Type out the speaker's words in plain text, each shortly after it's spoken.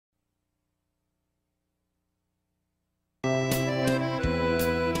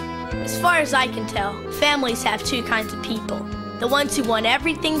far as I can tell, families have two kinds of people. The ones who want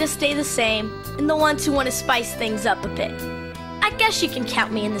everything to stay the same, and the ones who want to spice things up a bit. I guess you can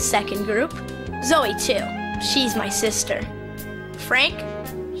count me in the second group. Zoe, too. She's my sister. Frank,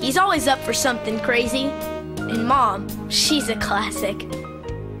 he's always up for something crazy. And Mom, she's a classic.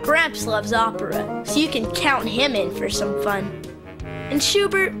 Gramps loves opera, so you can count him in for some fun. And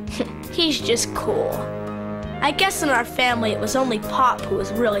Schubert, he's just cool. I guess in our family it was only Pop who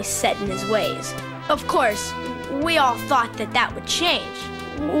was really set in his ways. Of course, we all thought that that would change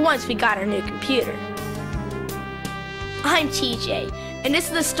once we got our new computer. I'm TJ, and this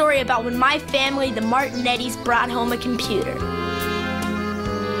is the story about when my family, the Martinettis, brought home a computer.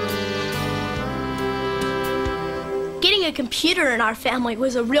 Getting a computer in our family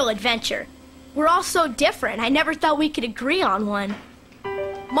was a real adventure. We're all so different, I never thought we could agree on one.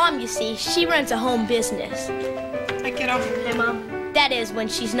 Mom, you see, she runs a home business. Hey, kiddo. Hey, Mom. That is when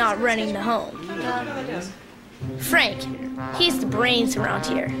she's not running the home. Frank, he's the brains around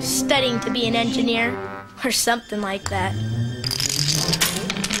here, studying to be an engineer, or something like that.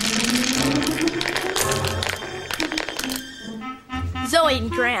 Zoe and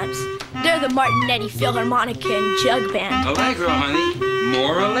Gramps, they're the Martinetti Philharmonica and Jug Band. Allegro, honey.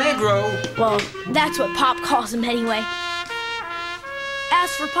 More Allegro. Well, that's what Pop calls them anyway. As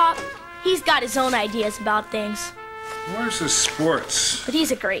for Pop, he's got his own ideas about things. Where's the sports? But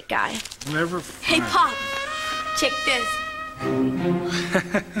he's a great guy. Never. Hey, Pop, check this.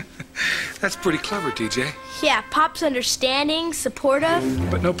 That's pretty clever, TJ. Yeah, Pop's understanding,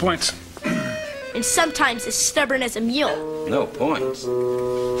 supportive. But no points. And sometimes as stubborn as a mule. No points.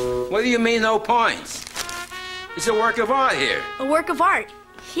 What do you mean, no points? It's a work of art here. A work of art.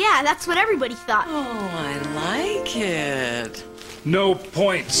 Yeah, that's what everybody thought. Oh, I like it. No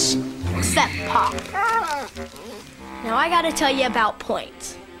points. Except Pop. Now I gotta tell you about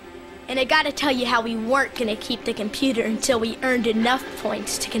points. And I gotta tell you how we weren't gonna keep the computer until we earned enough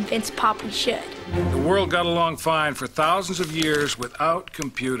points to convince Pop we should. The world got along fine for thousands of years without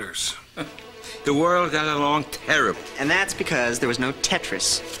computers. The world got along terrible. And that's because there was no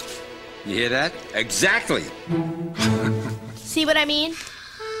Tetris. You hear that? Exactly. See what I mean?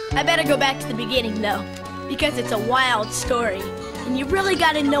 I better go back to the beginning, though, because it's a wild story, and you really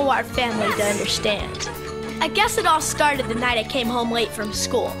gotta know our family to understand. I guess it all started the night I came home late from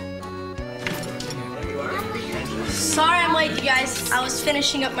school. Sorry I'm late, you guys. I was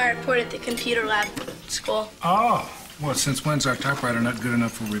finishing up my report at the computer lab at school. Oh, well, since when's our typewriter not good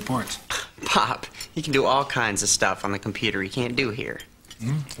enough for reports? Pop, you can do all kinds of stuff on the computer you can't do here.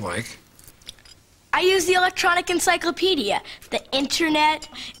 Like? I use the electronic encyclopedia, the internet.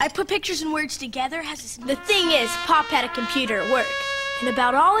 I put pictures and words together. The thing is, Pop had a computer at work, and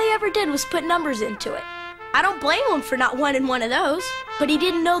about all he ever did was put numbers into it. I don't blame him for not wanting one of those, but he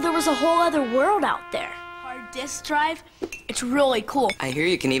didn't know there was a whole other world out there. Hard disk drive, it's really cool. I hear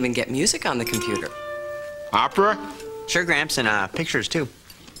you can even get music on the computer. Opera? Sure, Gramps, and pictures, too.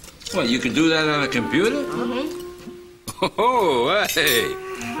 Well, you can do that on a computer? Oh, hey.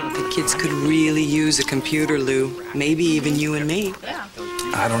 The kids could really use a computer, Lou. Maybe even you and me.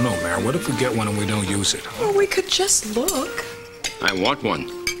 I don't know, Mary. What if we get one and we don't use it? Well, we could just look. I want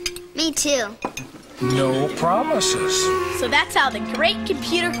one. Me too. No promises. So that's how the great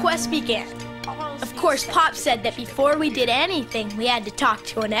computer quest began. Of course, Pop said that before we did anything, we had to talk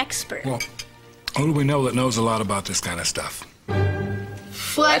to an expert. Well, who do we know that knows a lot about this kind of stuff?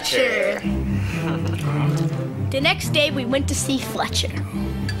 Fletcher. The next day, we went to see Fletcher.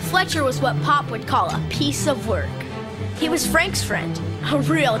 Fletcher was what Pop would call a piece of work. He was Frank's friend, a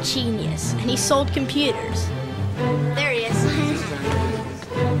real genius, and he sold computers. There he is.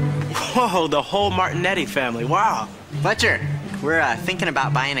 Whoa, the whole Martinetti family, wow. Fletcher, we're thinking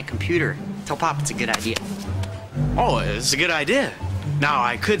about buying a computer. Tell Pop it's a good idea. Oh, it's a good idea. Now,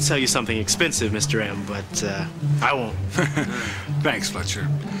 I could sell you something expensive, Mr. M, but I won't. Thanks, Fletcher.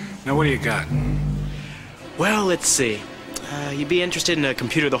 Now, what do you got? Well, let's see. You'd be interested in a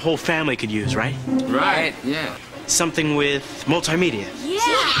computer the whole family could use, right? Right, yeah. Something with multimedia.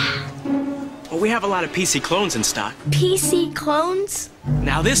 Yeah. Well, we have a lot of PC clones in stock. PC clones?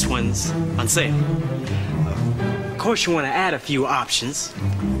 Now, this one's on sale. Of course, you want to add a few options.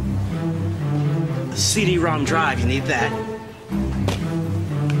 A CD-ROM drive, you need that.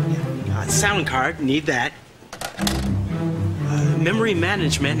 Sound card, need that. Memory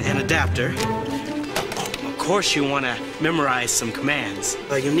management and adapter. Of course you want to memorize some commands.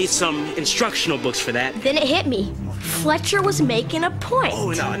 You'll need some instructional books for that. Then it hit me. Fletcher was making a point.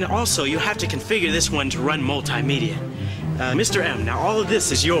 Oh, and also you have to configure this one to run multimedia. Mr. M, now all of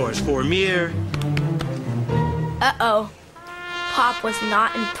this is yours for a mere... Uh-oh. Pop was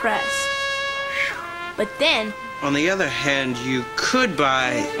not impressed. But then, On the other hand, you could buy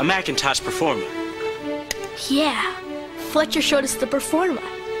a Macintosh Performer. yeah, Fletcher showed us the Performa.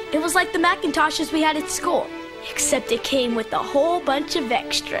 It was like the Macintoshes we had at school, except it came with a whole bunch of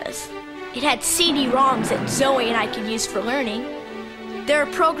extras. It had CD-ROMs that Zoe and I could use for learning. There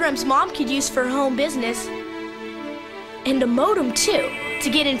are programs Mom could use for her home business. And a modem, too, to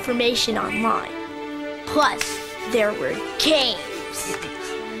get information online. Plus, there were games.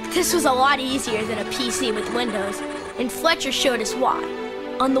 This was a lot easier than a PC with Windows, and Fletcher showed us why.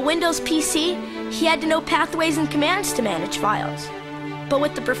 On the Windows PC, he had to know pathways and commands to manage files. But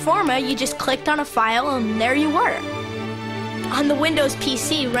with the Performa, you just clicked on a file and there you were. On the Windows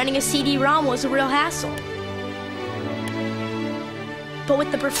PC, running a CD-ROM was a real hassle. But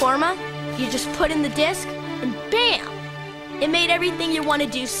with the Performa, you just put in the disk and bam! It made everything you want to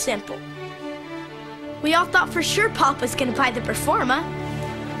do simple. We all thought for sure Pop was going to buy the Performa.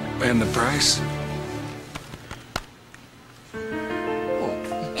 And the price?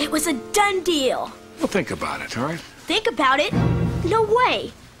 It was a done deal. Well, think about it, all right? Think about it? No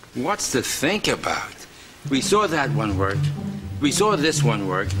way. What's to think about? We saw that one work. We saw this one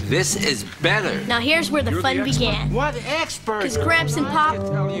work. This is better. Now here's where the fun began. What expert? Because Gramps and Pop,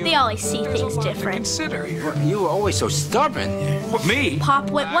 they always see things different. Consider here. You were always so stubborn. What, me? Pop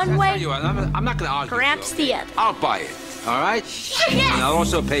went one Tell way, you what, I'm not going to argue. Gramps the other. I'll buy it. All right? Yes! And I'll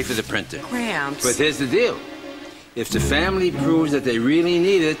also pay for the printer. Gramps. But here's the deal. If the family proves that they really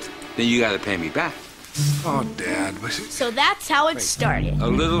need it, then you got to pay me back. Oh, Dad. Was it... So that's how it started. A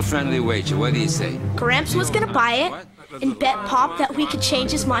little friendly wager. What do you say? Gramps was gonna buy it and bet Pop that we could change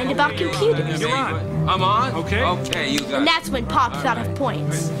his mind about computers. You're on. I'm on? Okay. Okay, you got And it. that's when Pop thought of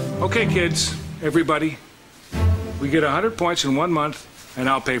points. Okay, kids, everybody. We get 100 points in 1 month, and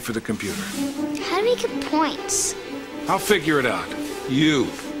I'll pay for the computer. How do we get points? I'll figure it out. You.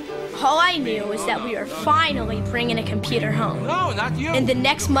 All I knew was that we were finally bringing a computer home. No, not you. And the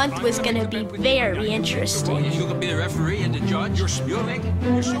next month was gonna be very interesting. You can be the referee and the judge. You'll make it.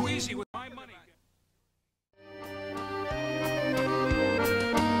 You're so easy with my money.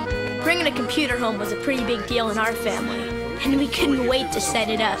 Bringing a computer home was a pretty big deal in our family, and we couldn't wait to set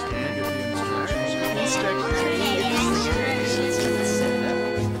it up.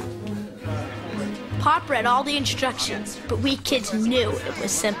 Pop read all the instructions, but we kids knew it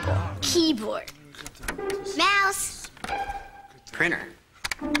was simple. Keyboard. Mouse. Printer.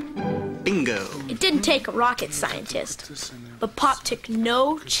 Bingo. It didn't take a rocket scientist, but Pop took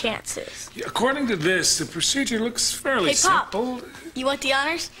no chances. According to this, the procedure looks fairly Hey, Pop. simple. You want the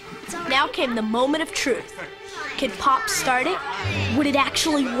honors? Now came the moment of truth. Could Pop start it? Would it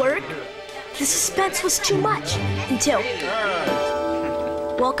actually work? The suspense was too much until...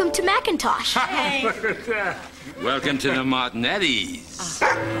 Welcome to Macintosh. Welcome to the Martinettis.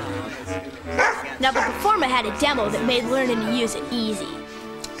 Now, the Performa had a demo that made learning to use it easy.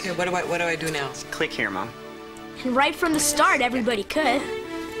 Okay, what do I do now? Click here, Mom. And right from the start, everybody could.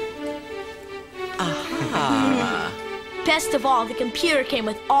 Best of all, the computer came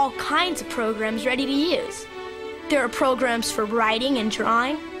with all kinds of programs ready to use. There are programs for writing and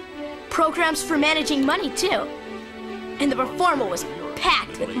drawing, programs for managing money, too. And the Performa was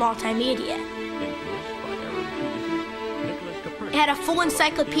packed with multimedia. It had a full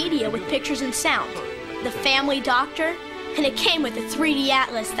encyclopedia with pictures and sound, the Family Doctor, and it came with a 3D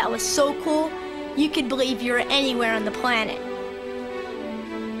atlas that was so cool, you could believe you were anywhere on the planet.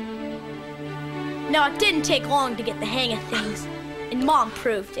 Now, it didn't take long to get the hang of things, and Mom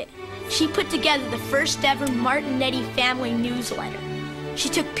proved it. She put together the first ever Martinetti family newsletter. She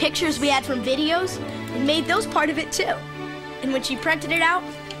took pictures we had from videos and made those part of it too. And when she printed it out,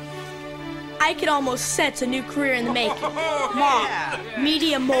 I could almost sense a new career in the making. Mom,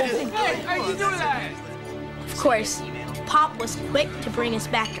 media mogul. Of course, Pop was quick to bring us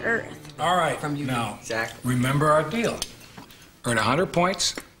back to Earth. All right, From you, now, Zach. remember our deal. Earn 100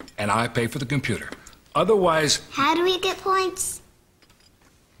 points, and I pay for the computer. Otherwise, How do we get points?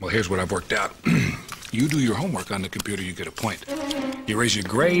 well, here's what I've worked out. You do your homework on the computer, you get a point. You raise your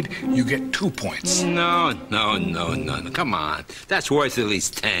grade, you get 2 points. No. Come on. That's worth at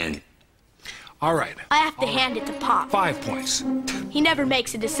least 10. All right, I have to hand it to Pop. 5 points. He never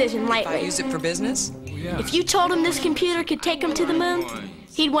makes a decision If I lightly. use it for business? Yeah. If you told him this computer could take him to the moon,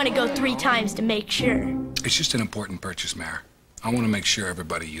 he'd want to go 3 times to make sure. It's just an important purchase, Mayor. I want to make sure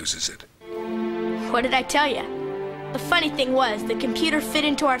everybody uses it. What did I tell you? The funny thing was, the computer fit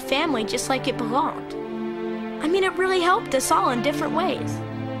into our family just like it belonged. I mean, it really helped us all in different ways.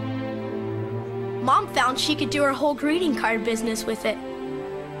 Mom found she could do her whole greeting card business with it.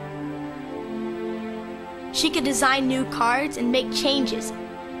 She could design new cards and make changes,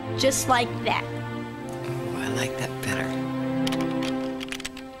 just like that. like that better.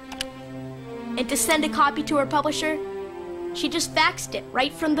 And to send a copy to her publisher, she just faxed it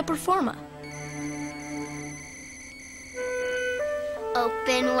right from the Performa.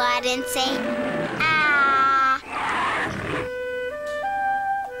 Open wide and say, ah.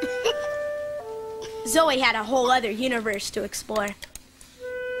 Zoe had a whole other universe to explore.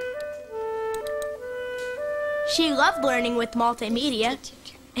 She loved learning with multimedia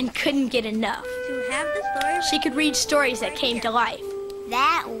and couldn't get enough. She could read stories that came to life.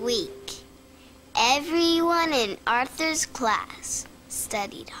 That week, everyone in Arthur's class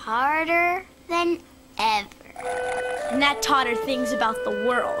studied harder than ever. And that taught her things about the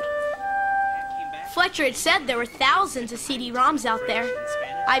world. Fletcher had said there were thousands of CD-ROMs out there.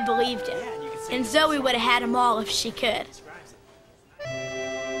 I believed him. And Zoe would have had them all if she could.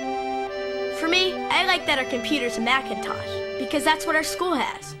 For me, I like that our computer's a Macintosh, because that's what our school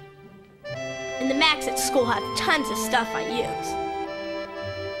has. And the Macs at school have tons of stuff I use.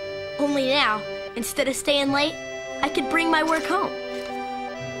 Only now, instead of staying late, I could bring my work home.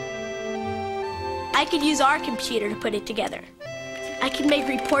 I could use our computer to put it together. I could make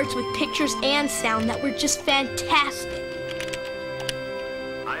reports with pictures and sound that were just fantastic.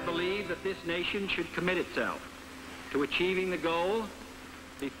 I believe that this nation should commit itself to achieving the goal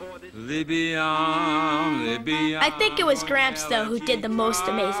before this... I think it was Gramps, though, who did the most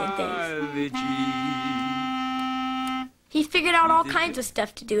amazing things. He figured out all kinds of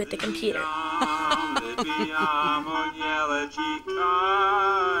stuff to do with the computer.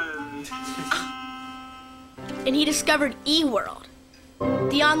 And he discovered eWorld,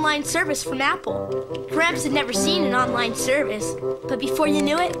 the online service from Apple. Gramps had never seen an online service, but before you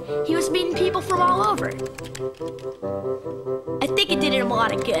knew it, he was meeting people from all over. I think it did him a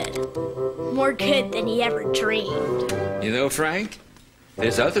lot of good. More good than he ever dreamed. You know, Frank,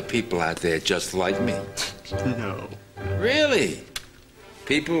 there's other people out there just like me. No. Really?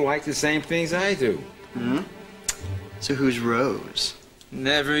 People who like the same things I do. Hmm? So who's Rose?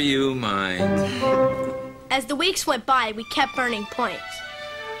 Never you mind. As the weeks went by, we kept earning points.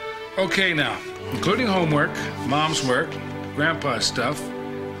 Okay, now, including homework, Mom's work, Grandpa's stuff,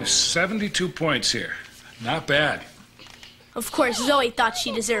 there's 72 points here. Not bad. Of course, Zoe thought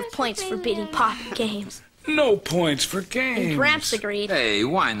she deserved points for beating Pop at games. No points for games. And Gramps agreed. Hey,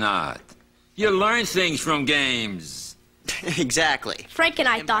 why not? You learn things from games. Exactly. Frank and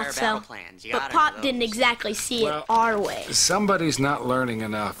I thought so, but Pop didn't exactly see it our way. Somebody's not learning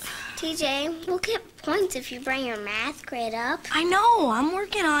enough. TJ, we'll get points if you bring your math grade up. I know, I'm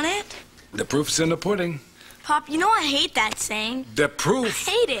working on it. The proof's in the pudding. Pop, you know I hate that saying. The proof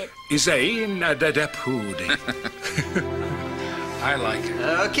I hate it. is in the pudding. I like it.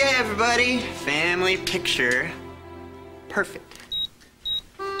 Okay, everybody. Family picture. Perfect.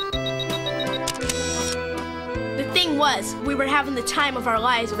 The thing was, we were having the time of our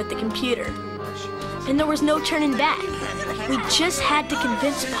lives with the computer. And there was no turning back. We just had to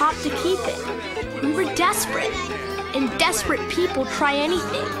convince Pop to keep it. We were desperate. And desperate people try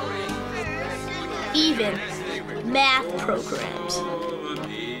anything. Even math programs.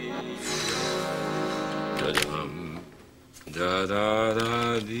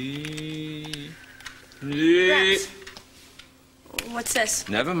 Gramps, what's this?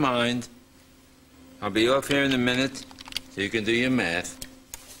 Never mind. I'll be off here in a minute so you can do your math.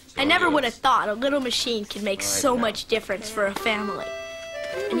 I never would have thought a little machine could make so much difference for a family.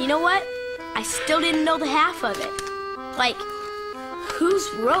 And you know what? I still didn't know the half of it. Like, who's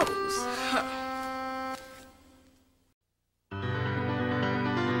Rose?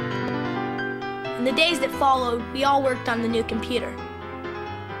 In the days that followed, we all worked on the new computer.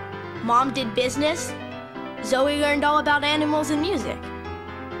 Mom did business. Zoe learned all about animals and music.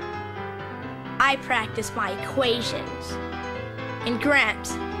 I practiced my equations. And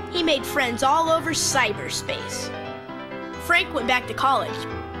Gramps, he made friends all over cyberspace. Frank went back to college,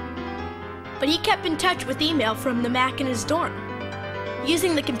 but he kept in touch with email from the Mac in his dorm.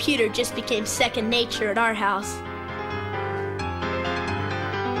 Using the computer just became second nature at our house.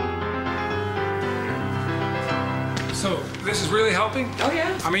 So, this is really helping? Oh,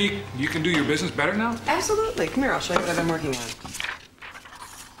 yeah. I mean, you can do your business better now? Absolutely. Come here, I'll show you what I've been working on.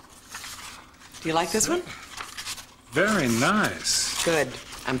 Do you like this one? Very nice. Good.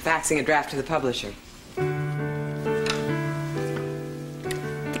 I'm faxing a draft to the publisher.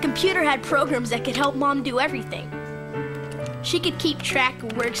 The computer had programs that could help Mom do everything. She could keep track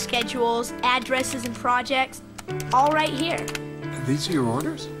of work schedules, addresses, and projects, all right here. These are your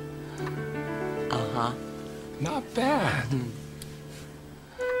orders? Uh-huh. Not bad.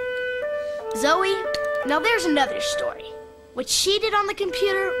 Zoe, now there's another story. What she did on the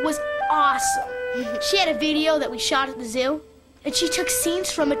computer was awesome. She had a video that we shot at the zoo, and she took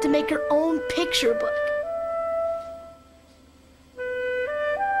scenes from it to make her own picture book.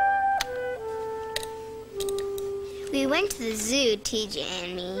 We went to the zoo, TJ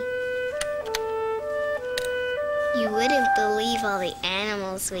and me. You wouldn't believe all the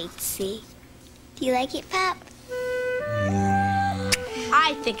animals we'd see. Do you like it, Pop?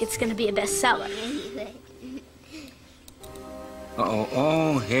 I think it's gonna be a bestseller.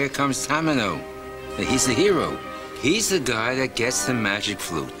 Oh, here comes Tamino. He's the hero. He's the guy that gets the magic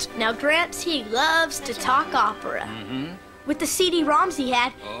flute. Now, Gramps, he loves to talk opera. With the CD-ROMs he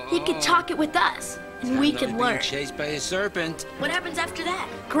had, he could talk it with us, and we could learn. Being chased by a serpent. What happens after that?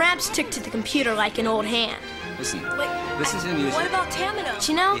 Gramps took to the computer like an old hand. Listen, Wait, listen to the music. What about Tamino?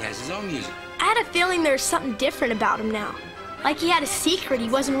 You know, He has his own music. I had a feeling there was something different about him now. Like he had a secret he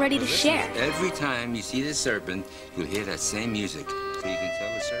wasn't ready to share. Every time you see the serpent, you'll hear that same music. So you can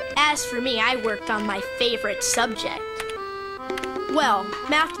tell the serpent. As for me, I worked on my favorite subject. Well,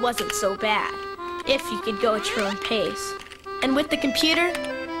 math wasn't so bad, if you could go at your own pace. And with the computer,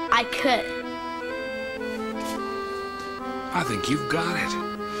 I could. I think you've got it.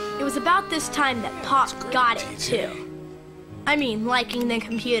 It was about this time that Pop got it, too. I mean, liking the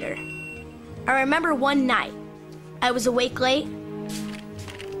computer. I remember one night, I was awake late.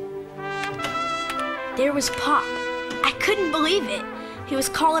 There was Pop. I couldn't believe it. He was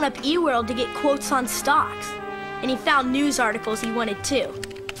calling up eWorld to get quotes on stocks. And he found news articles he wanted too.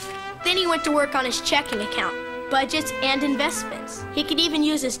 Then he went to work on his checking account, budgets, and investments. He could even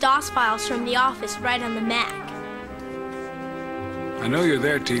use his DOS files from the office right on the Mac. I know you're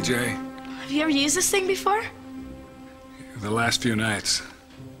there, TJ. Have you ever used this thing before? The last few nights.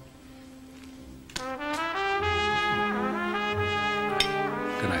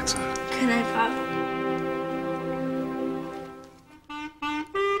 Good night, son. Good night, Pop.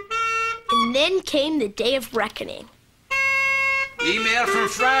 And then came the day of reckoning. Email from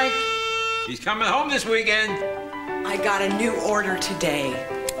Frank. He's coming home this weekend. I got a new order today.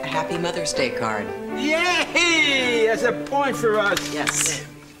 A Happy Mother's Day card. Yay! That's a point for us. Yes.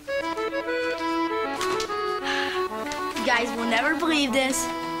 You guys will never believe this.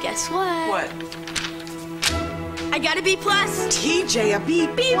 Guess what? What? I got a B+. TJ, a B+.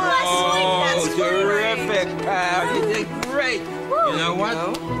 B+. Oh, terrific, pal. You did great. You know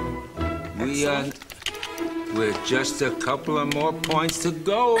what? We're just a couple of more points to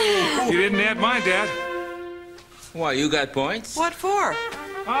go. You didn't add mine, Dad. Why, you got points? What for?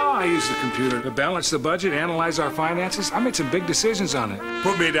 Oh, I use the computer to balance the budget, analyze our finances. I made some big decisions on it.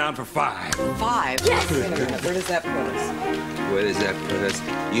 Put me down for 5. 5? Yes. Wait a minute. Where does that put us? Where does that put us?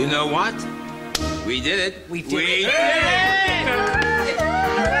 You know what? We did it. We did it.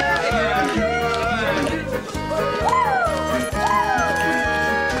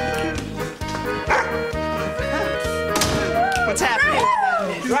 What's happening?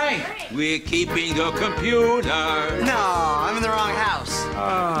 Frank, we're keeping the computer. No, I'm in the wrong house.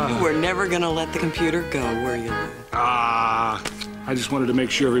 You were never gonna let the computer go, were you? I just wanted to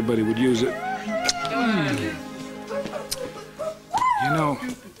make sure everybody would use it. You know,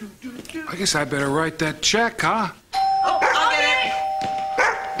 I guess I better write that check, huh? Oh, I'll get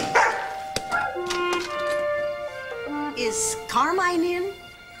it. Is Carmine in?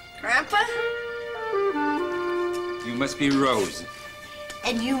 Grandpa? You must be Rose.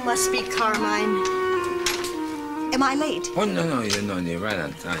 And you must be Carmine. Am I late? Oh, no, you're right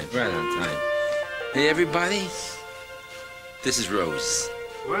on time, right on time. Hey, everybody. This is Rose.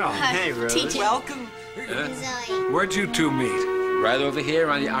 Well, Hey, Rose. TJ. Welcome. Zoe. where'd you two meet? Right over here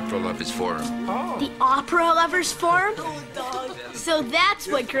on the Opera Lovers Forum. The Opera Lovers Forum? So that's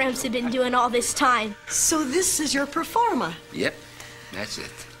what Gramps had been doing all this time. So this is your performa. Yep, that's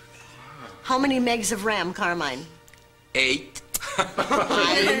it. How many megs of RAM, Carmine? 8.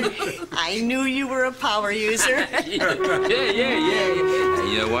 I knew you were a power user. Yeah. And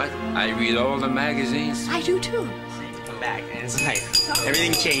you know what? I read all the magazines. I do too. Come back, and it's like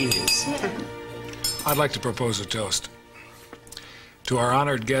everything changes. I'd like to propose a toast. To our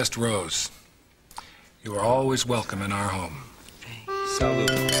honored guest, Rose. You are always welcome in our home.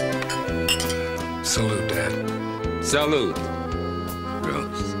 Salute. Salute, Dad. Salute.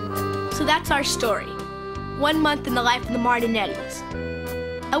 Rose. So that's our story. 1 month in the life of the Martinettis.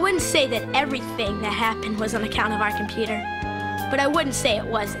 I wouldn't say that everything that happened was on account of our computer, but I wouldn't say it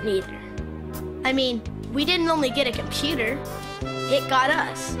wasn't either. I mean, we didn't only get a computer, it got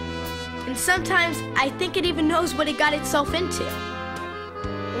us. And sometimes I think it even knows what it got itself into.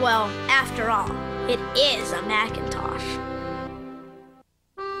 Well, after all, it is a Macintosh.